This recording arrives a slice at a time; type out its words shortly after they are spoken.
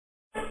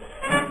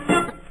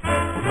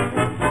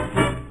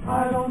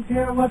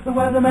care what the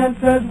weatherman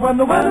says. When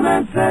the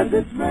weatherman says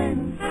it's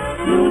raining,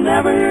 you'll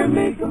never hear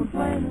me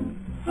complaining.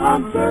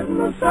 I'm certain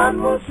the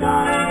sun will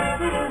shine.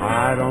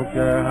 I don't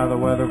care how the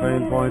weather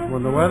vane points.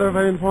 When the weather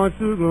vane points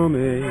to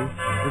gloomy,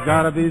 it's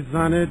gotta be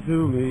sunny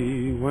to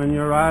me when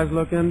your eyes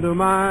look into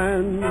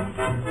mine.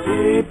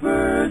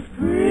 Jeepers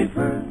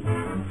creepers,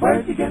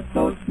 where'd you get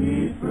those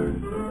peepers?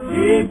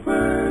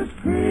 Jeepers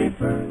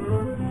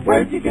creepers,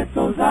 where'd you get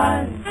those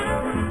eyes?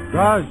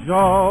 Gosh,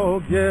 y'all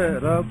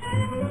get up,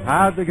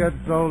 how'd they get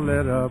so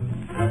lit up?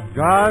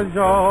 Gosh,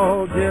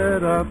 y'all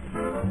get up,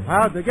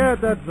 how'd they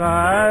get that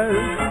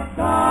size?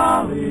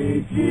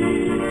 Golly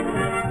gee,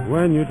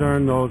 when you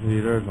turn those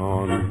heaters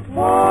on,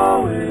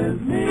 woe is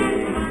me.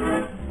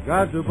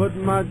 got to put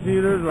my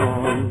cheaters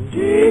on.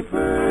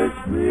 Jeepers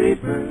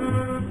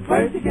creepers,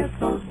 where'd you get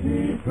those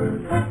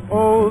peepers?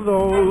 Oh,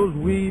 those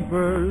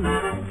weepers,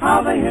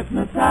 How they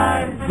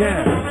hypnotize.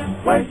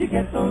 yeah. Where'd you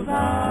get those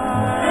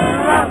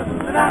eyes?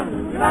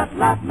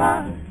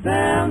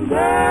 Then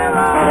there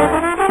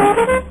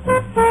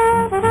are.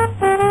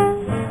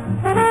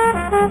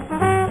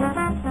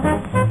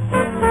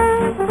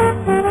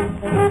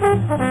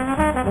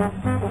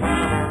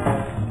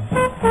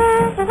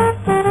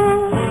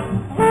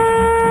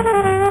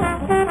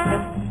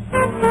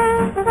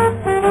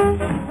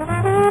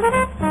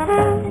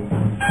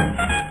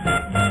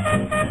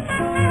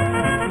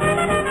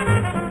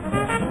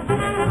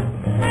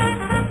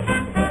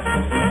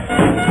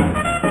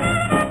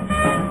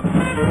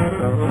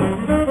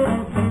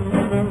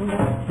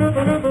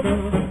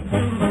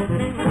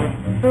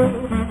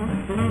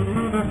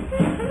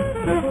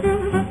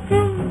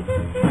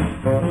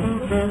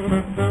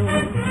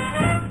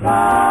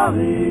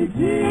 Golly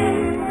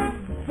gee,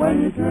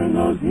 when you turn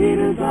those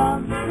heaters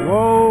on,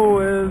 Woe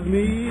is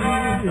me,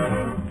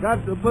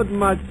 got to put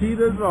my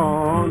cheaters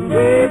on.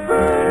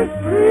 Jeepers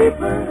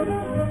creepers,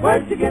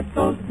 where'd you get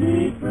those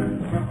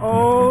peepers?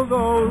 Oh,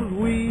 those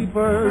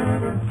weepers,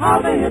 How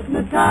they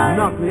hypnotize.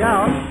 knock me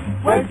out.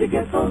 Where'd you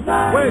get those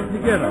eyes? Where'd you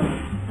get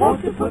them?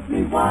 Won't you put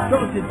me wise?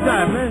 Don't you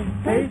jive me.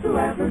 Pay to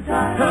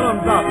advertise. Tell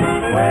them drop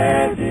me.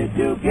 Where did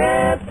you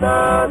get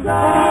those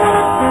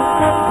eyes?